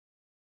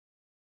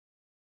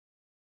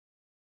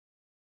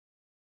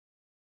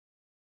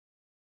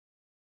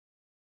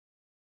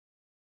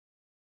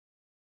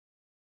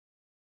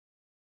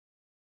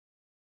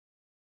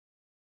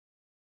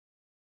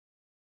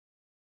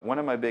One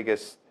of my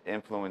biggest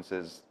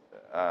influences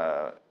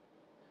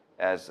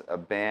as a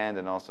band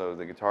and also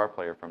the guitar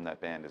player from that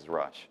band is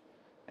Rush.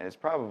 And it's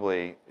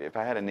probably, if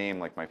I had to name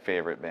like my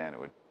favorite band,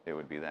 it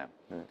would be them.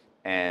 Nice.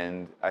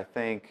 And I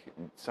think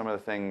some of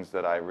the things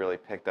that I really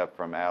picked up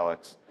from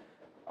Alex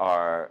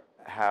are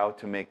how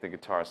to make the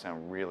guitar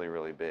sound really,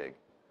 really big.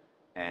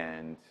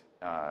 And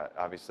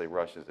obviously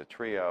Rush is a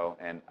trio,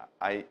 and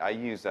I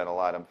use that a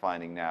lot, I'm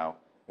finding now,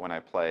 when I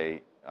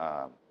play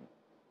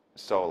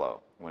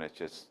solo, when it's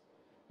just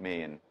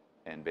me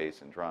and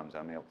bass and drums.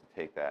 I'm able to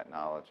take that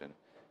knowledge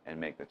and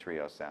make the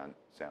trio sound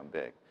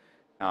big.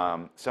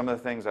 Some of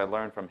the things I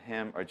learned from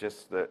him are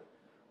just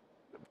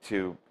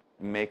to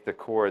make the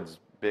chords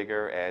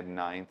bigger, add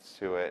ninths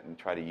to it, and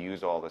try to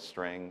use all the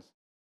strings.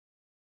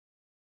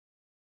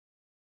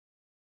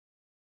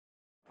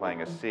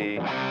 Playing a C,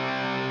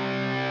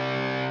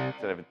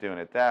 instead of doing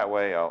it that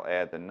way, I'll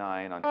add the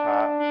 9 on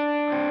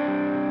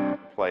top,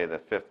 play the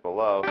 5th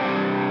below.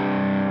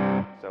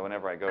 So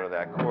whenever I go to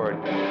that chord,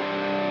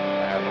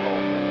 I have the whole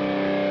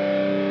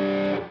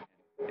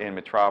thing. In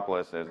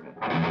Metropolis, there's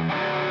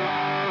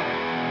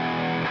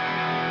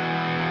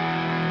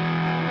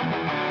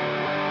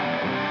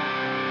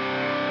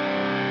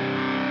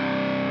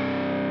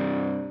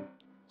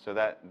so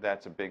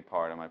that's a big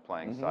part of my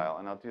playing style,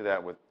 and I'll do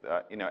that with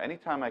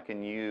anytime I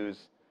can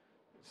use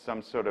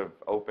some sort of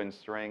open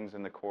strings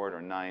in the chord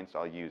or ninths,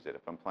 I'll use it.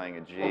 If I'm playing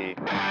a G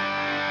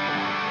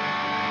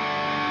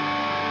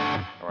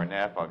or an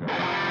F, I'll go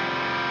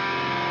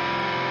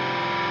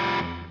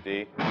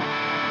D.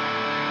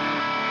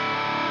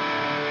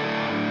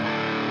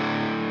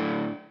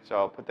 So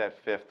I'll put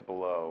that 5th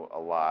below a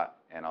lot,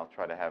 and I'll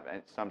try to have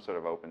some sort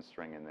of open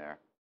string in there.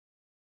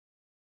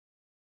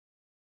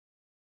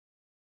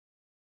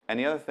 And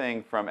the other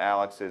thing from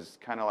Alex is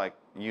kind of like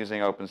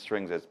using open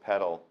strings as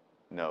pedal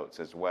notes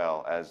as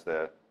well as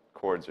the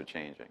chords are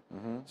changing.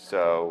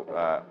 So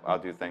I'll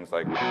do things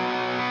like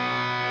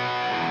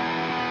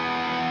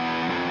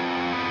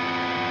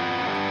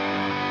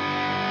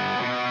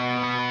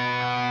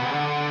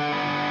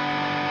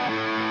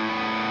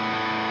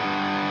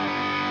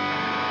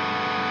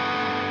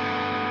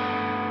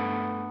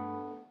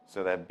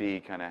so that B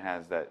kind of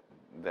has that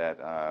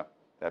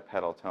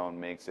pedal tone,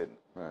 makes it,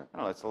 I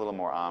don't know, it's a little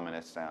more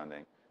ominous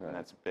sounding, and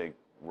that's a big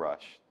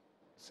Rush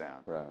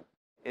sound. Right.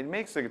 It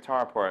makes the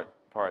guitar part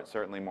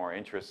certainly more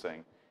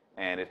interesting,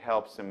 and it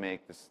helps to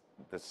make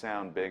the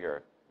sound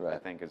bigger, I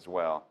think, as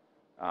well.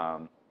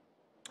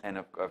 And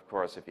of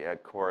course, if you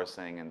add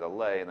chorusing and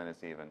delay, then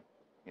it's even,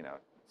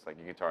 it's like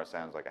your guitar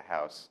sounds like a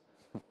house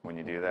when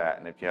you do that.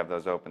 And if you have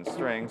those open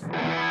strings,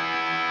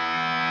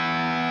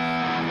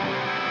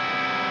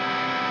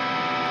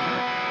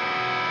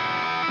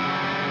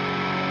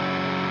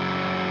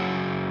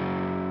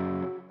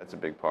 that's a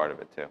big part of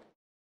it too.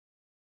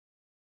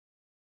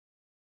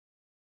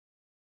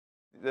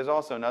 There's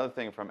also another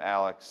thing from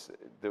Alex,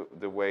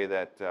 the way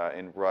that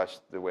in Rush,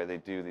 the way they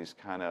do these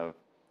kind of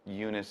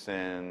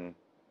unison,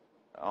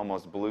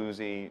 almost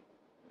bluesy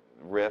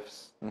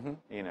riffs.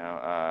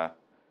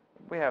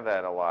 We have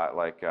that a lot.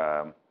 Like,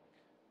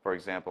 for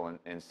example,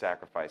 in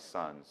Sacrifice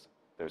Sons,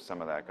 there's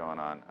some of that going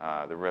on.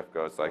 The riff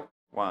goes like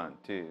 1,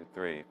 2,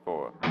 3,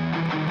 4.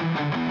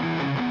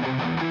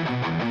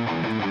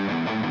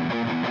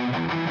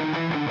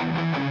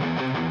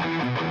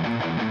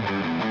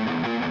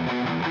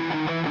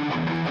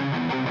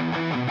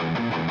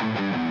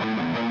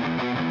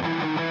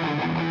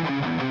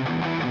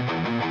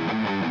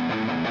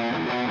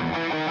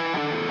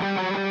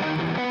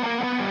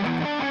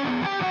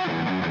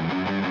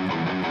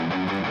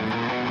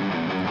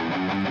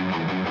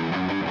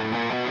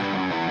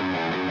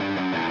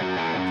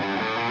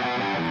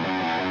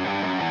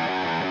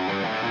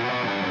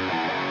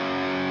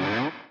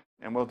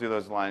 And we'll do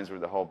those lines where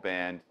the whole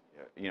band,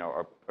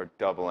 are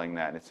doubling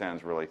that, and it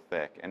sounds really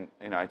thick. And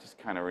I just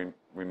kind of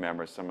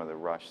remember some of the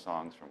Rush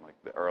songs from like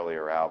the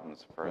earlier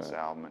albums, first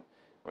album,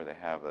 where they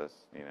have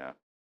this.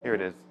 Here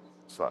it is,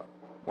 slow.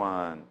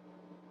 1,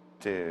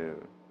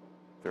 2,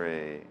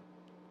 3,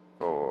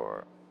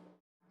 4.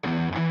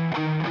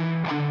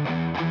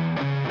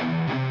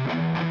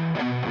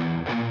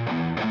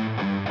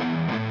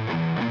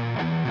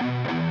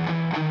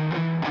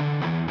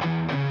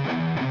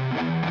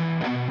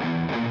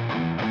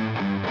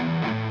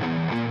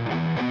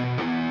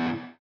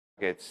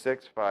 Okay, it's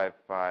 6, 5,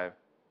 5,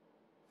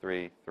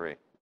 3, 3.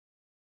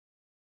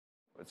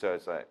 So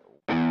it's like.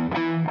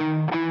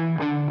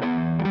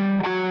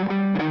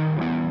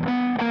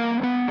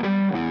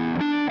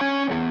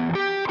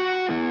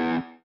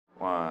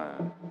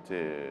 One,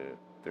 2,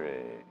 3,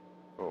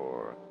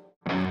 4.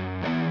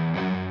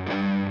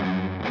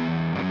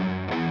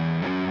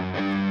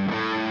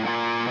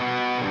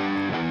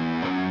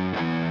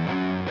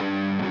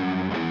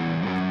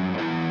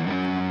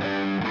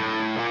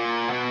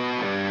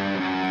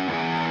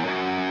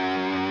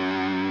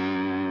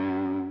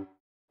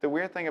 The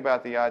weird thing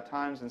about the odd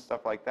times and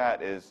stuff like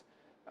that is,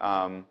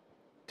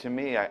 to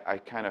me, I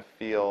kind of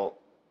feel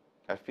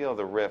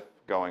the riff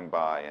going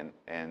by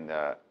and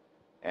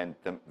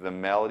the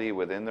melody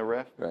within the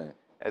riff. Right.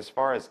 As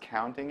far as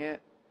counting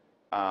it,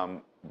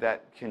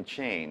 that can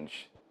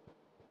change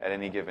at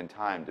any given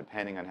time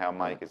depending on how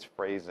Mike is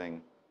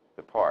phrasing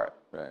the part.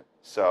 Right.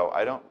 So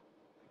I don't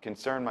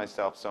concern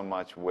myself so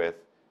much with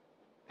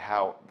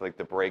how, like,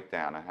 the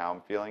breakdown and how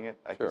I'm feeling it.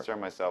 I concern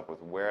myself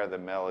with where the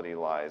melody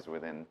lies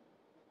within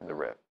the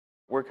riff.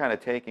 We're kind of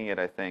taking it,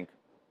 I think,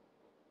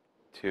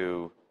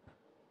 to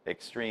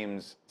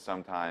extremes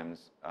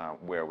sometimes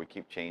where we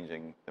keep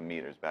changing the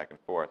meters back and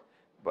forth.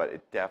 But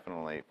it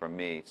definitely, for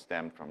me,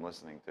 stemmed from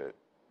listening to,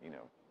 the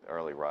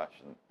early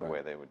Rush and the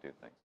way they would do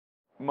things.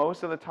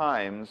 Most of the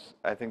times,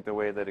 I think the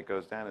way that it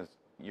goes down is,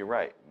 you're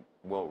right.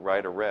 We'll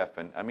write a riff,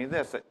 and I mean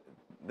this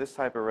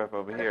type of riff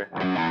over here.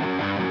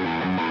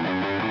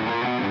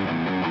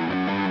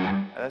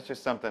 That's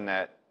just something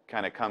that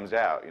kind of comes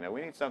out.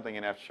 We need something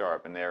in F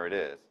sharp, and there it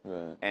is.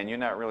 Right. And you're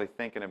not really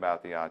thinking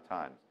about the odd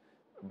times.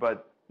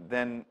 But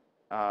then,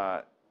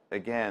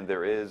 again,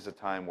 there is a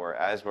time where,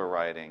 as we're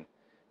writing,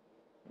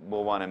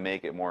 we'll want to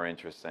make it more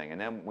interesting, and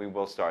then we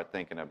will start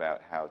thinking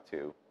about how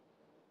to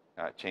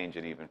change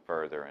it even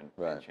further and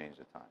change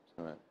the times.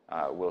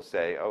 Right. We'll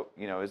say,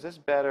 is this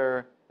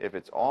better if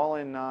it's all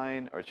in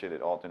 9, or should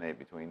it alternate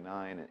between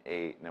 9 and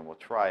 8? And then we'll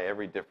try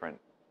every different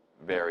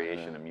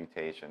variation and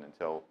mutation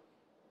until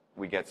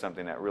we get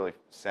something that really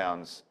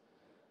sounds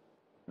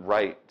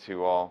right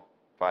to all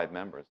 5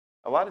 members.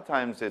 A lot of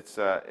times it's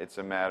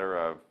a matter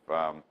of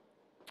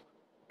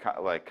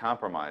like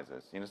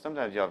compromises.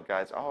 Sometimes you have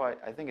guys,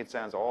 I think it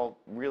sounds all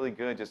really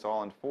good just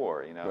all in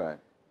 4, Right.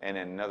 And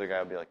then another guy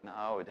will be like,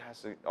 no, it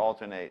has to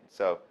alternate.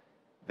 So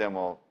then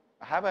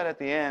how about at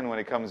the end when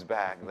it comes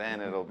back,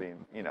 then it'll be,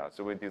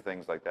 so we do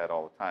things like that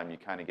all the time. You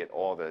kind of get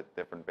all the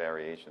different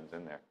variations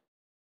in there.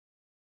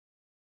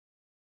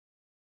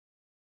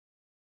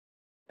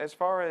 As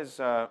far as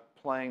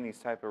playing these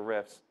type of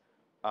riffs,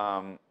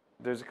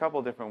 there's a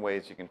couple different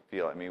ways you can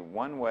feel it. I mean,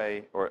 one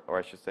way, or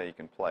I should say you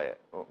can play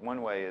it.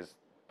 One way is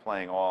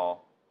playing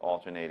all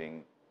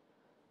alternating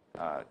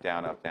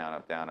down, up, down,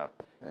 up, down, up.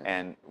 Right.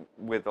 And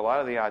with a lot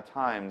of the odd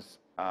times,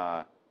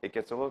 it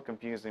gets a little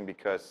confusing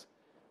because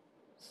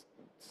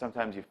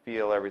sometimes you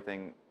feel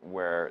everything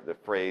where the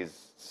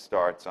phrase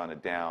starts on a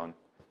down,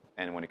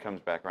 and when it comes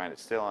back around,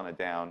 it's still on a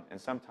down. And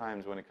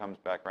sometimes when it comes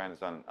back around,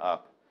 it's on an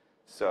up.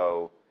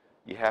 So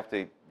you have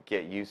to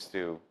get used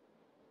to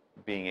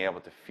being able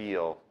to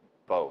feel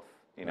both,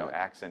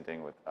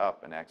 accenting with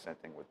up and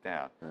accenting with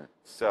down. Right.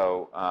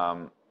 So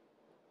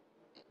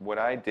what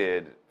I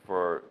did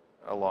for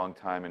a long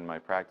time in my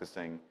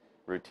practicing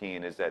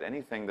routine is that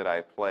anything that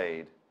I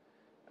played,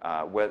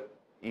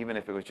 even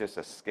if it was just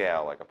a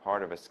scale, like a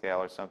part of a scale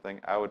or something,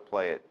 I would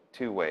play it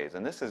 2 ways.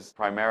 And this is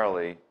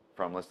primarily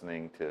from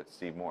listening to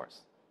Steve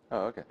Morse.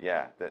 Oh, okay.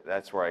 Yeah,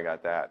 that's where I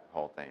got that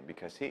whole thing,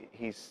 because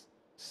he's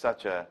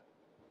such a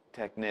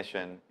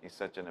technician. He's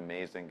such an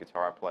amazing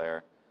guitar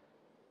player.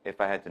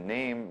 If I had to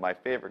name my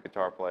favorite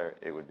guitar player,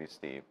 it would be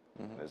Steve.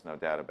 Mm-hmm. There's no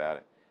doubt about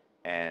it.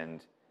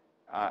 And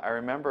I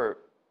remember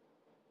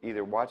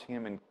either watching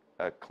him in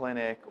a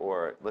clinic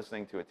or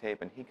listening to a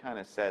tape, and he kind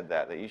of said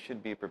that you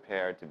should be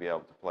prepared to be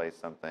able to play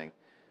something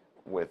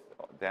with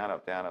down,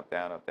 up, down, up,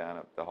 down, up, down,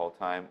 up the whole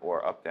time,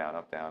 or up, down,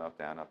 up, down, up,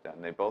 down, up, down.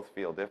 And they both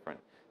feel different.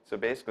 So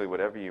basically,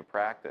 whatever you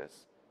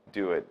practice,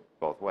 do it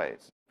both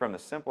ways. From the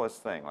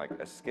simplest thing, like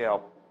a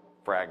scale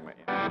fragment.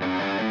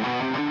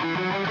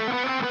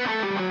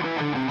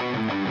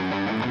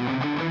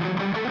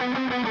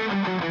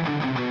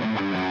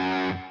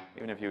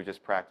 Even if you were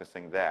just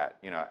practicing that,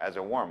 as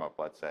a warm-up,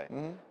 let's say.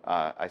 Mm-hmm.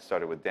 I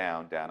started with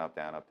down, down, up,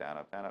 down, up, down,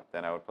 up, down, up.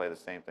 Then I would play the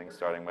same thing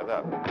starting with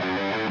up.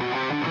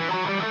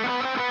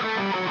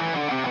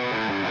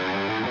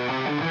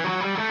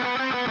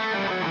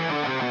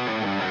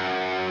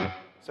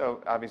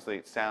 So obviously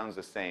it sounds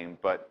the same,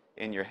 but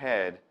in your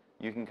head,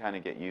 you can kind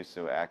of get used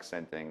to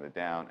accenting the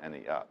down and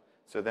the up.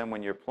 So then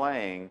when you're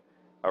playing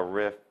a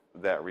riff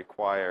that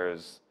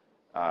requires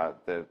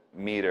the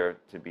meter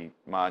to be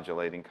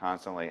modulating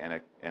constantly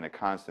and a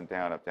constant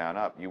down,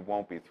 up, you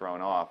won't be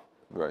thrown off,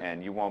 right,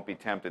 and you won't be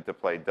tempted to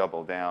play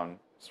double down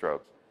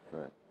strokes.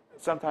 Right.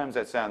 Sometimes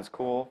that sounds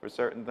cool for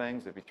certain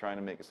things if you're trying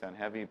to make it sound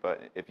heavy,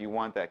 but if you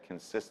want that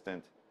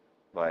consistent,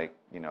 like,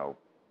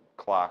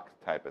 clock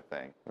type of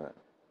thing, right,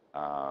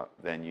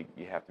 then you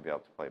have to be able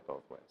to play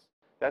both ways.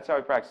 That's how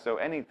I practice. So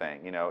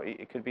anything,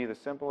 it could be the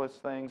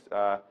simplest things,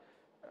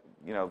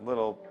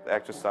 little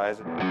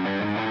exercises.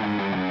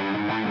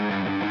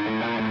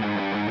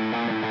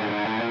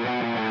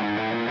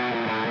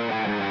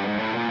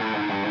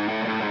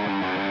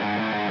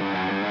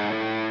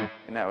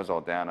 And that was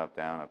all down, up,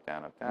 down, up,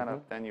 down, up, down,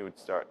 up. Then you would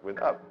start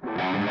with up.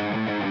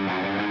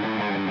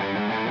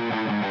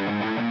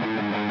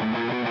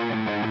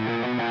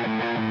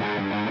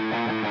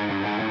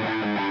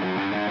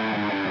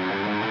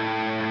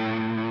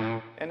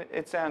 And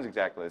it sounds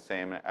exactly the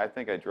same. I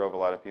think I drove a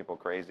lot of people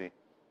crazy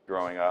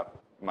growing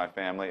up, my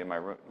family, in my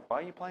room. Why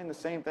are you playing the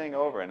same thing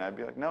over? And I'd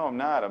be like, no, I'm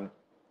not.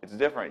 It's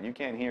different. You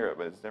can't hear it,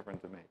 but it's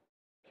different to me.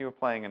 If you were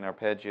playing an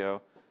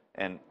arpeggio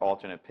and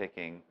alternate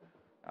picking,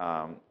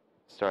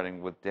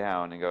 starting with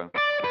down and going,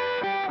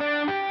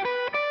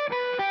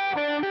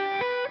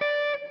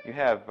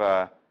 have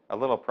a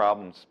little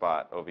problem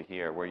spot over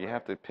here where you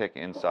have to pick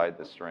inside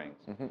the strings.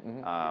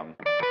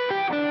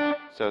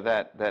 So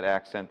that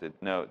accented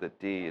note, the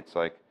D,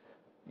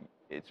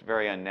 it's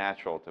very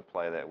unnatural to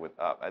play that with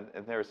up.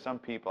 And there are some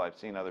people, I've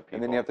seen other people.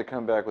 And then you have to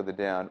come back with the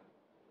down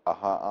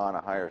on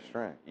a higher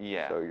string.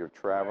 Yeah. So you're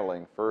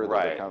traveling further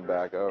to come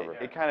back over.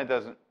 It kind of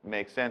doesn't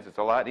make sense. It's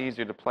a lot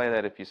easier to play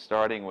that if you're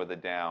starting with a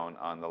down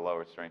on the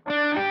lower string.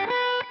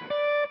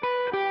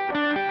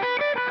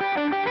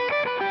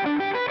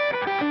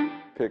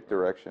 Pick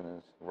direction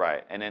is.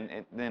 Right. And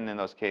then in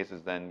those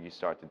cases, then you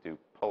start to do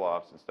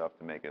pull-offs and stuff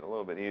to make it a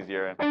little bit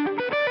easier. And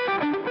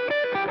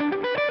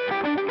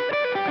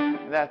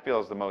that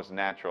feels the most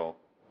natural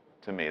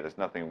to me. There's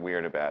nothing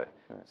weird about it.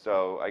 Right.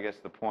 So I guess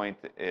the point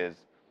is,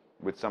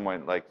 with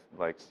someone like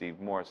Steve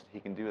Morse, he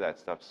can do that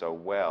stuff so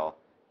well,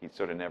 he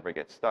sort of never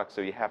gets stuck.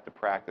 So you have to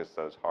practice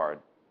those hard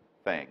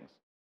things.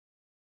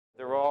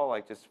 They're all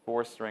like just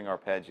 4-string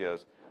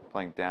arpeggios,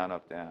 playing down,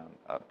 up, down,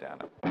 up,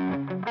 down, up.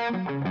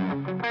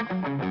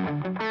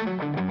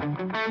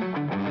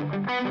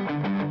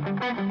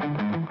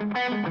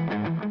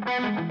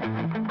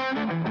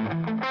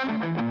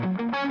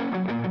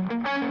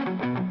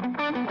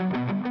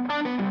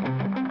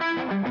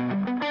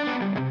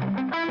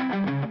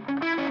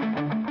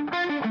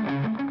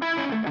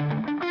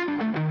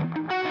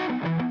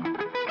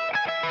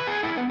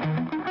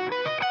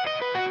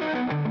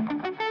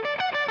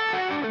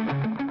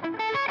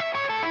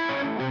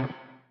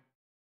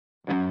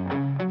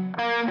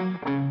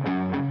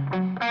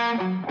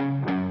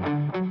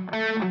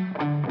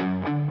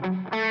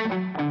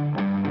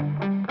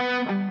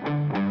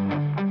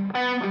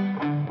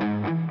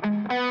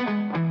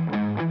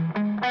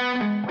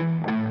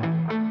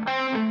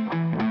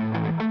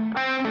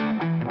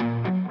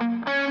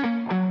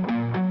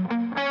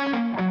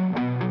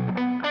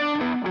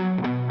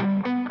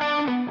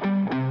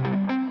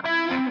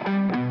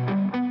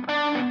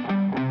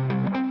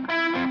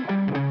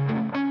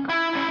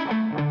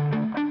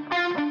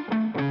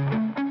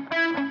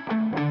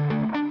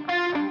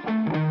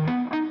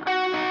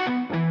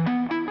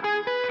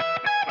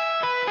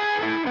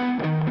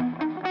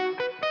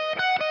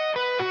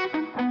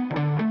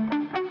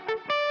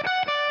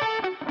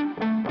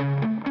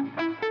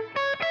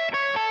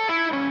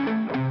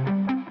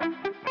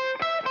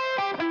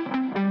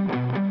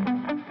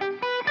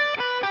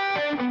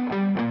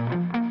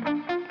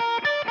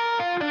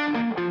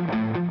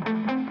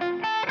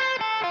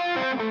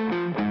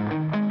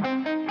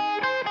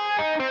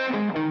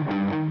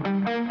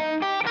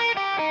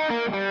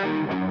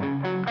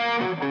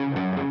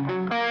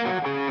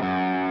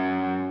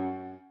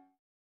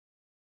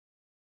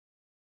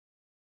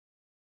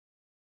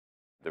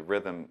 The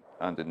rhythm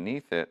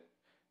underneath it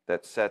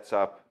that sets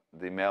up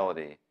the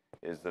melody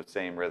is the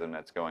same rhythm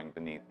that's going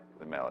beneath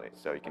the melody.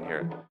 So you can hear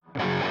it.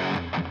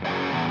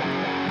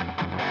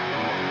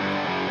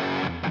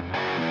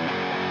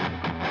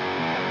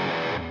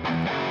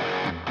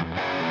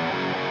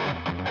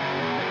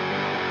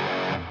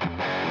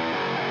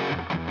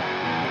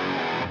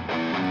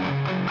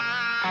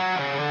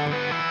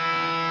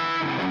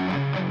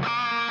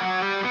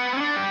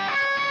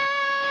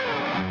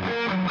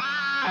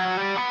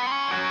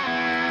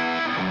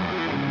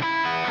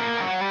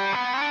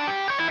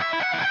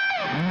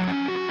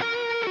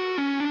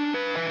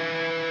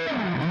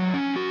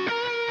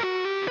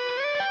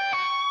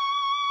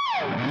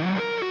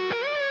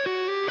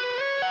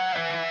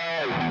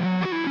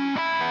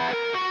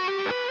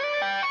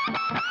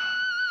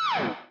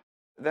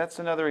 That's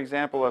another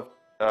example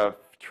of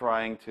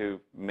trying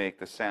to make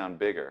the sound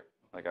bigger,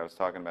 like I was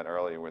talking about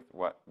earlier with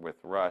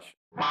Rush.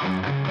 Just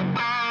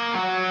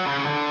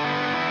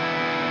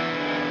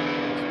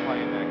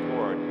playing that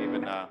chord,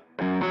 even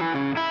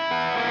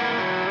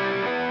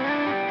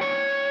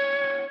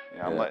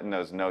I'm letting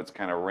those notes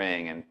kind of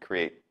ring and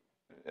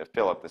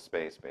fill up the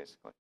space,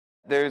 basically.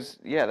 There's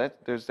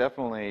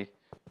definitely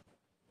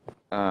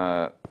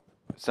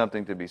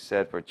something to be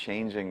said for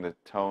changing the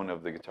tone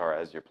of the guitar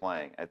as you're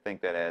playing. I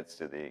think that adds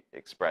to the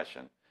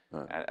expression.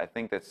 Right. I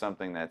think that's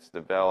something that's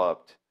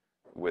developed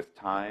with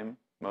time,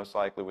 most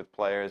likely with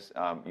players.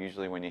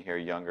 Usually when you hear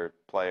younger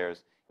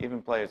players,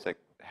 even players that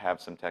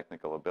have some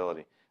technical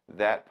ability,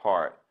 that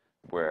part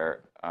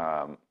where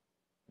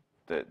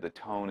the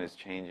tone is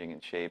changing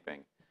and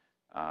shaping,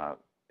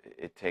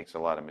 it takes a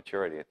lot of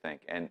maturity, I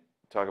think. And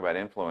talk about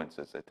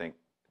influences, I think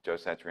Joe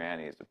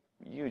Satriani is a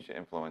huge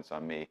influence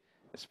on me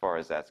as far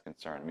as that's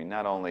concerned. I mean,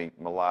 not only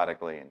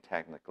melodically and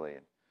technically,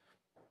 and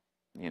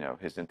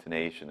his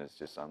intonation is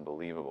just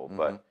unbelievable,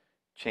 but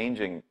he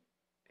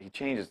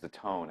changes the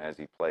tone as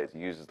he plays. He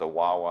uses the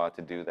wah-wah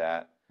to do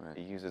that. Right.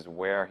 He uses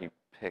where he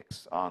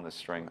picks on the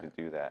string to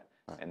do that.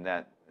 Right. And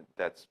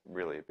that's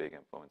really a big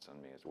influence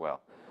on me as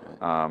well.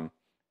 Right.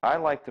 I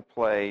like to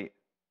play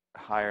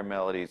higher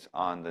melodies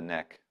on the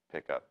neck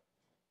pickup.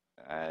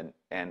 And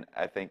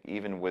I think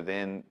even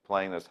within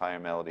playing those higher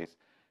melodies,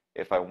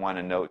 if I want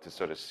a note to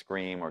sort of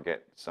scream or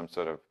get some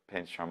sort of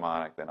pinched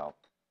harmonic, then I'll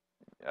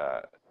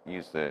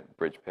use the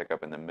bridge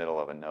pickup in the middle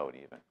of a note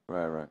even.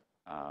 Right.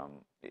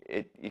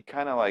 It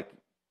kind of like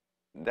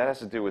that has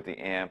to do with the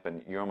amp,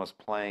 and you're almost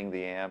playing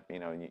the amp, you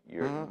know, and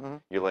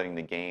you're letting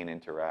the gain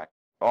interact.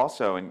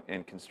 Also,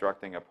 in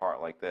constructing a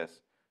part like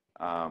this,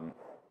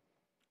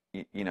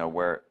 you know,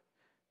 where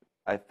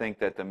I think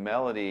that the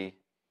melody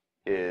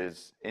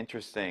is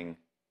interesting.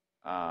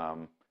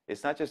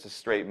 It's not just a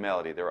straight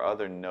melody. There are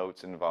other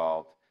notes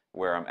involved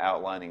where I'm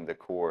outlining the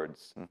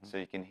chords. So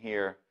you can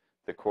hear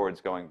the chords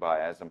going by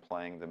as I'm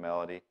playing the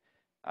melody,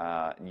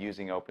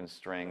 using open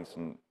strings,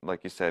 and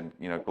like you said,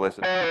 you know,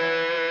 glisten.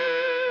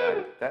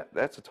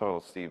 That's a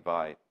total Steve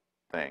Vai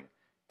thing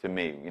to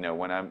me. You know,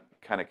 when I'm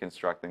kind of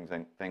constructing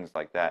things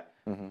like that,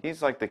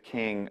 he's like the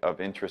king of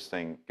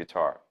interesting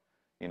guitar.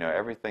 You know,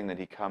 everything that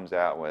he comes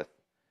out with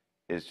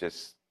is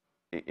just,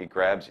 it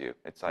grabs you.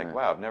 It's like,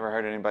 wow, I've never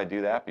heard anybody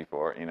do that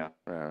before. You know,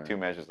 2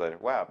 measures later,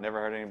 wow, I've never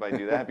heard anybody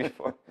do that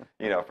before.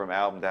 You know, from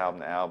album to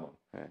album to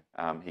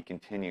album, he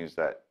continues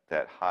that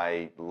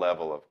high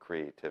level of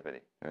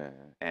creativity.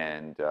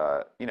 And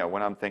you know,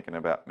 when I'm thinking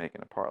about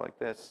making a part like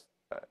this,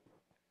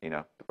 you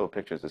know, little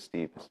pictures of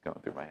Steve is going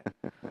through my head.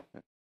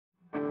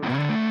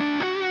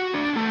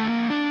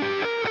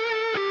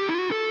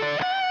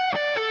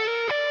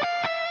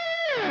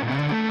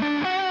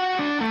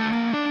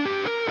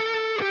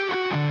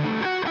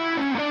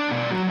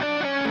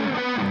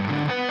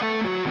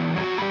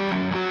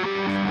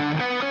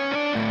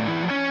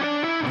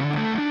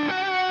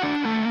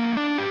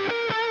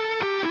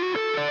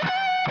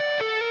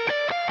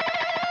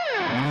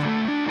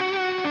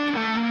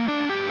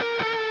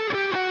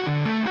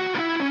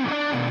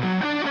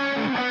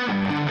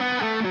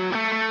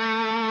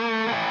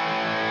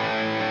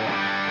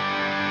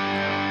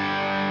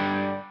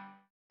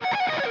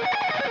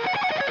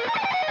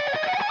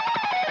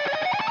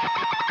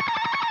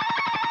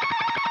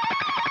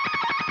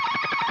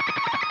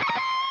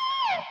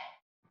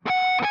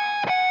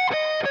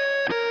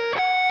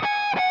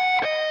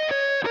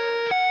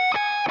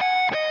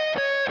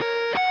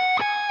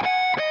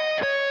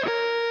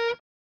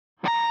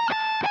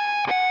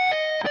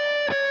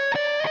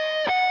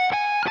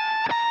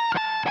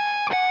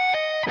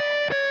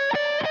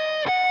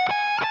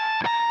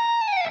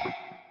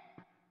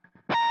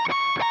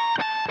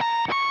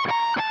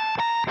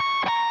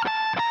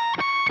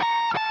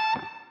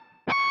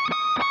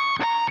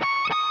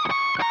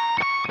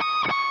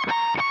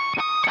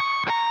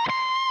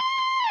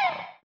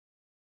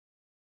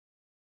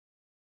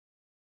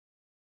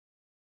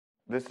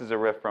 This is a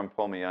riff from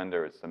Pull Me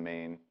Under. It's the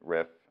main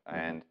riff,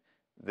 and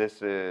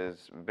this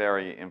is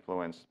very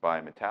influenced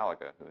by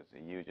Metallica, who is a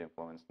huge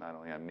influence not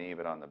only on me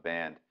but on the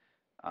band.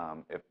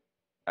 If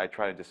I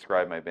try to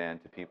describe my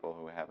band to people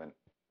who haven't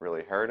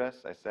really heard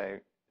us, I say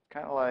it's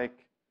kind of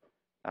like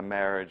a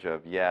marriage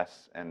of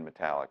Yes and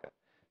Metallica.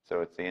 So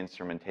it's the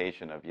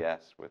instrumentation of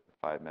Yes with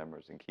 5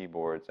 members and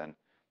keyboards and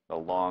the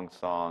long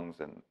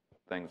songs and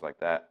things like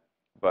that,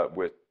 but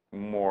with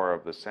more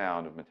of the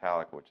sound of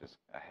Metallica, which is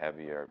a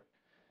heavier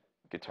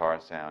guitar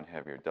sound,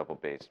 heavier double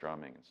bass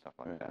drumming and stuff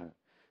like that.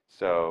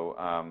 So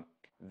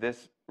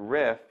this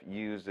riff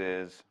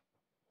uses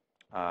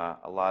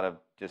a lot of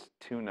just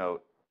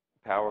 2-note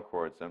power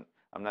chords, and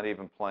I'm not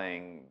even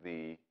playing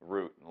the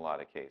root in a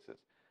lot of cases.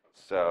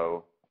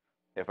 So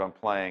if I'm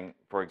playing,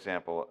 for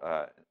example,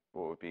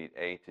 what would be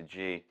A to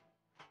G,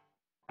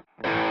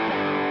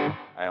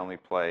 I only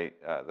play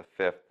the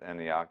 5th and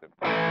the octave.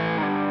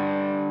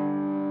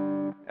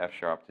 F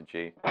sharp to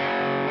G.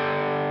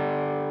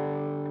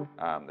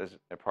 There's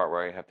a part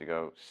where I have to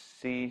go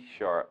C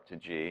sharp to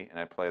G, and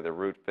I play the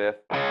root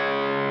 5th,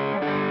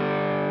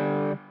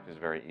 which is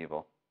very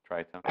evil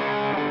tritone.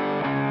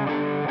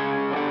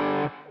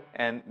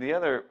 And the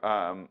other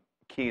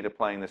key to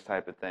playing this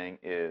type of thing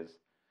is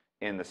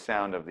in the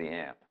sound of the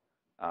amp.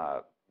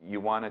 You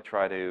want to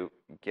try to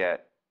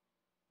get,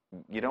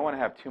 you don't want to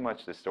have too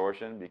much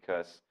distortion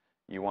because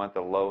you want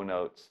the low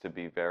notes to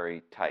be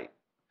very tight.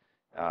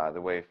 The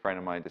way a friend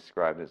of mine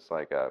described it, it's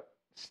like a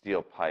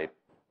steel pipe,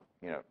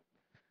 you know,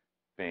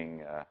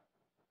 being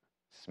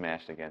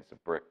smashed against a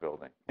brick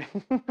building.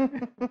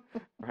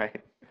 Right?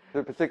 Is it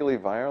a particularly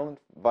violent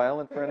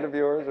friend of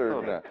yours,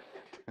 or no?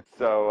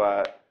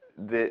 So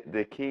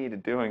the key to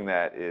doing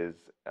that is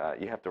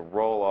you have to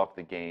roll off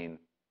the gain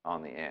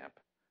on the amp.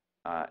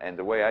 And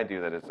the way I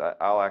do that is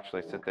I'll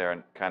actually sit there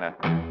and kind of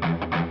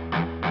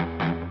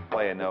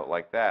play a note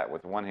like that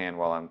with one hand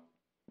while I'm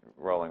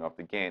rolling off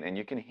the gain. And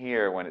you can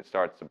hear when it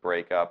starts to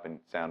break up and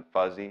sound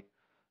fuzzy,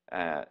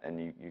 and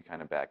you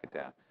kind of back it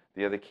down.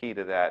 The other key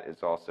to that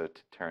is also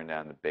to turn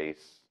down the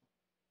bass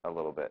a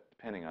little bit,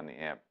 depending on the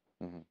amp.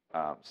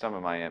 Some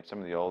of my amps, some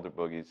of the older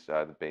boogies,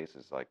 the bass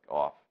is like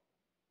off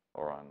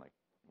or on like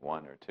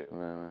 1 or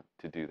 2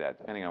 to do that,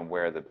 depending on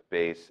where the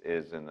bass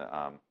is in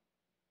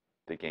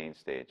the gain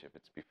stage. If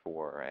it's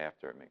before or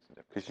after, it makes a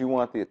difference. Because you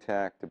want the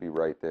attack to be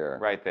right there.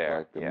 Right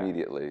there, like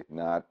immediately,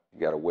 not you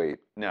got to wait.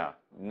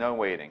 No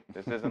waiting.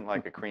 This isn't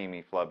like a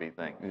creamy, flubby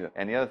thing.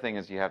 And the other thing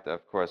is you have to,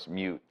 of course,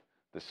 mute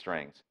the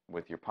strings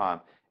with your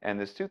palm. And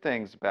there's 2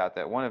 things about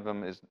that. One of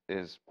them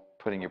is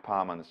putting your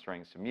palm on the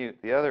strings to mute.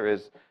 The other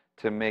is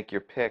to make your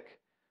pick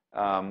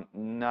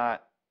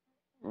not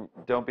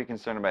don't be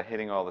concerned about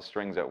hitting all the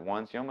strings at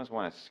once. You almost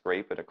want to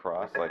scrape it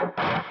across, like you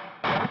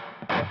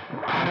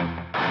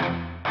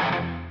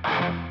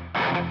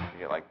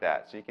get like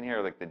that, so you can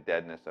hear like the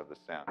deadness of the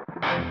sound.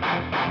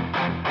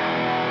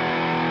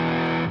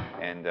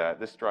 And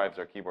this drives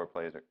our keyboard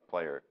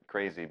player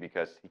crazy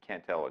because he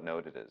can't tell what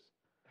note it is.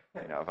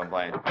 You know, if I'm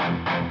playing, it's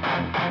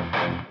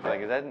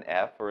like, is that an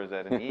F or is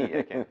that an E?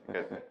 I can't,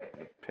 because the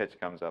pitch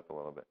comes up a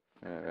little bit.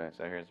 Right.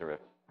 So here's the riff.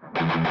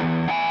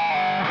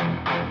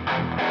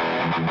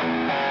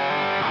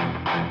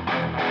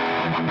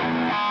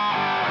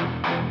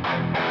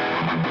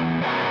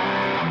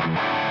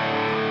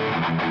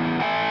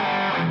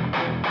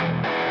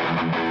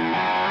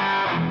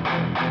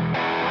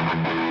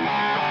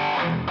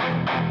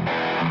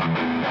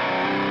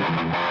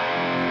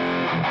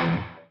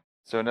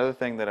 So another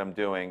thing that I'm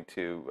doing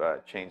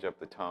to change up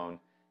the tone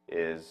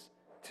is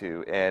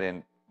to add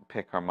in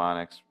pick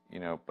harmonics, you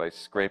know, by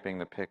scraping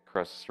the pick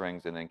across the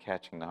strings and then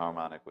catching the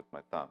harmonic with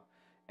my thumb.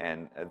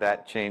 And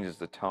that changes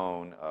the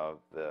tone of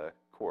the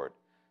chord,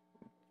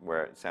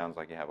 where it sounds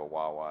like you have a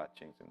wah-wah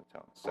changing the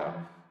tone. So,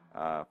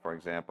 for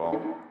example,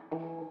 you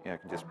know, I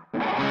can just,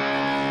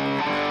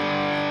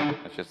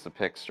 that's just the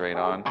pick straight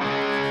on.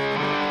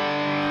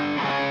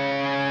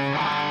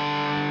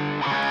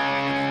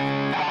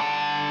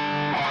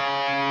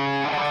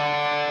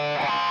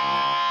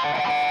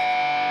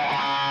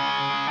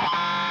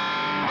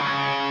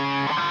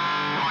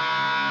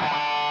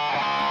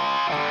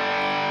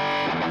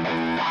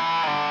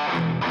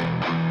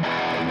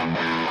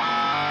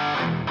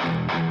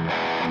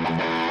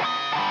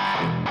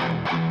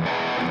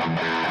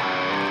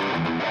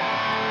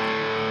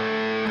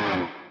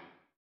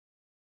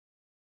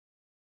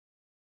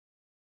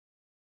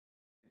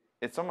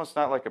 It's almost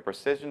not like a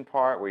precision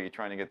part where you're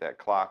trying to get that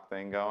clock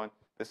thing going.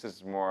 This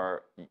is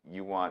more,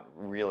 you want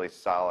really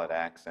solid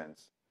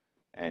accents,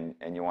 and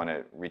you want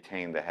to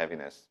retain the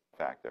heaviness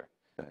factor.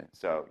 Okay.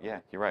 So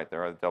yeah, you're right.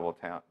 There are double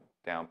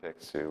down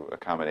picks to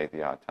accommodate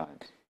the odd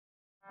times.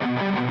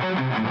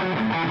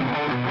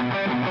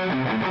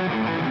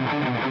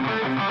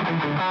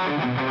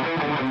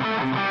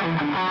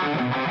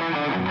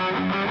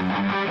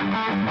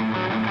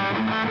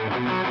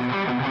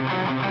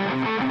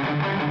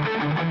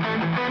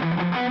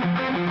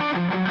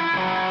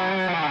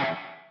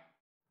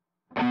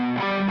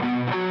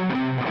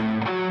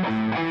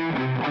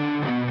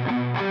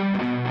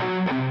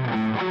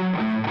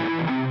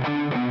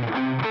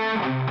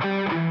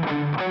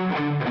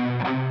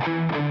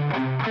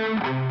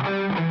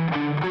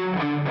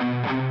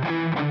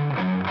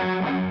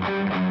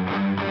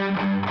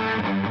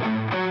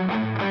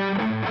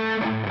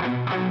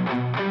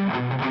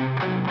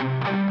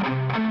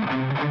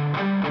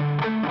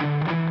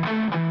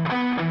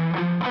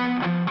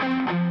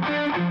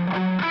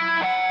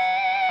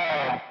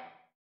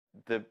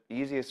 The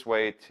easiest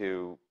way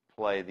to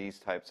play these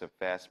types of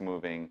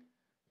fast-moving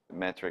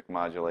metric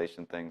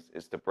modulation things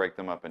is to break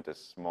them up into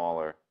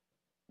smaller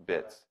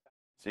bits.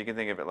 So you can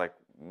think of it like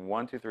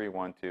 1, 2, 3,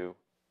 1, 2,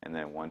 and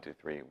then 1, 2,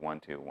 3, 1,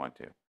 2, 1,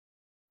 2.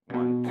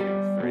 1,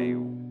 2, 3,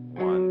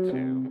 1,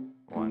 2,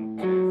 1,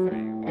 2,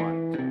 3,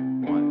 1,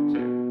 2,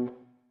 1,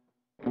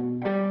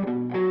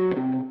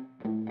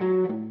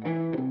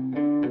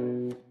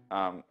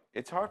 2.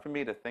 It's hard for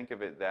me to think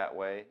of it that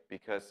way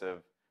because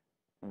of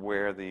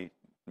where the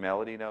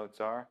melody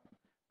notes are.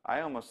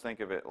 I almost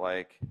think of it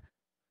like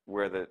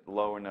where the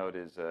lower note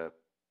is a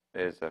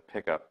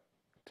pickup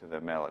to the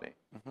melody.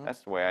 Mm-hmm. That's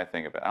the way I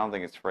think of it. I don't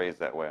think it's phrased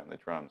that way on the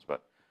drums,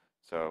 but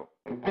so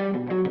I'm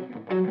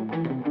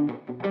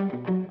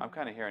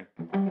kind of hearing.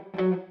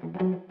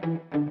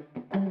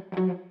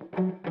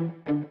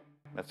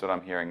 That's what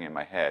I'm hearing in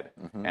my head.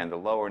 Mm-hmm. And the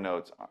lower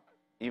notes,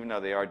 even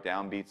though they are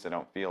downbeats, they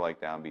don't feel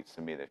like downbeats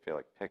to me. They feel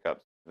like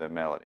pickups to the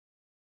melody.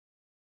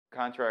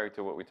 Contrary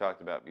to what we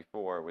talked about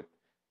before with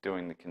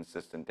doing the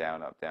consistent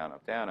down, up, down,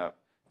 up, down, up,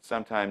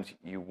 sometimes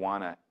you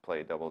want to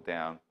play double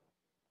down,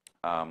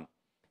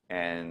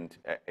 and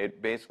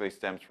it basically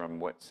stems from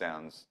what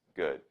sounds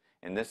good.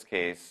 In this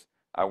case,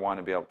 I want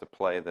to be able to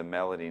play the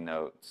melody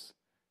notes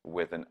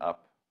with an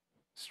up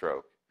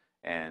stroke.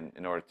 And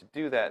in order to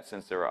do that,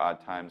 since there are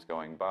odd times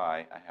going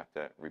by, I have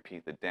to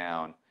repeat the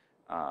down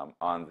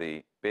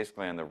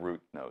basically on the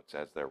root notes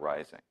as they're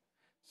rising.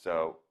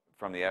 So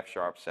from the F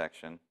sharp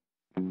section,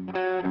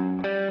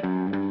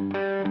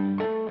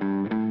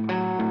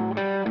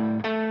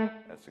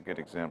 that's a good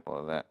example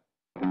of that.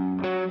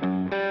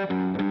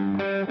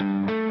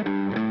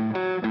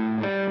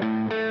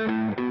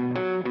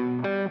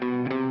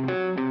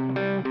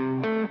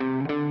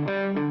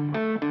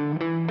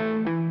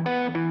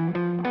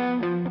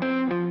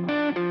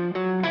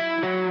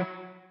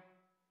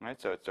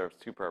 Right, so it serves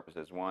two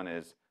purposes. One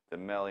is the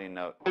melody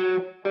note,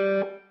 they're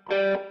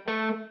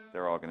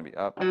all going to be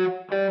up.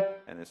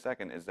 And the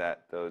second is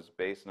that those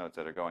bass notes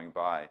that are going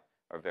by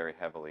are very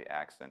heavily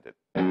accented.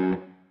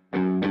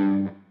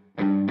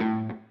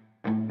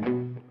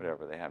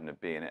 Whatever they happen to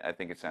be. And I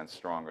think it sounds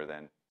stronger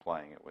than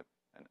playing it with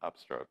an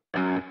upstroke.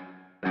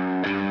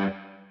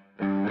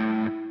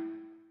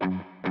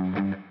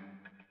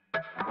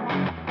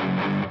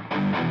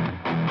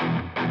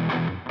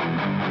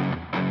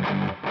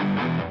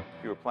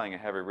 playing a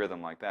heavy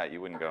rhythm like that,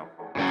 you wouldn't go.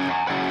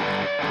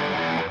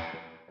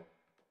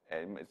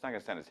 It's not going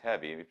to sound as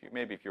heavy.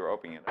 Maybe if you were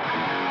opening it.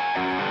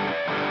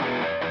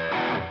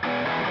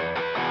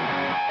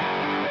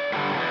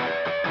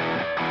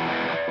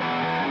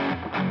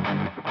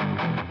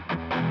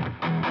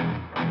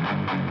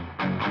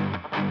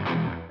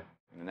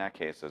 In that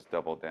case, those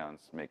double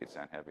downs make it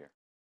sound heavier.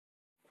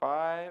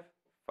 5,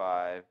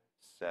 5,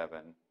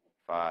 7,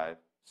 5,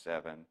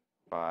 7,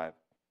 5,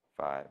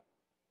 5,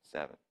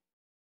 7.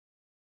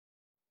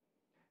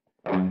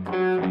 1, 2, 3,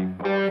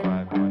 4,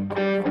 5. 1,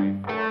 2, 3,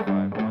 4,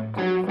 5. 1,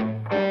 2,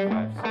 3, 4,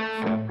 5, 6,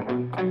 7.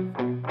 1,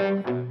 2,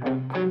 3,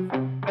 4, 5.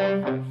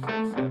 1, 2, 3, 4, 5,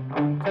 6, 7.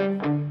 1, 2,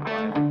 3,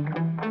 5.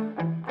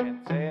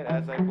 Can't say it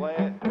as I play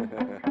it.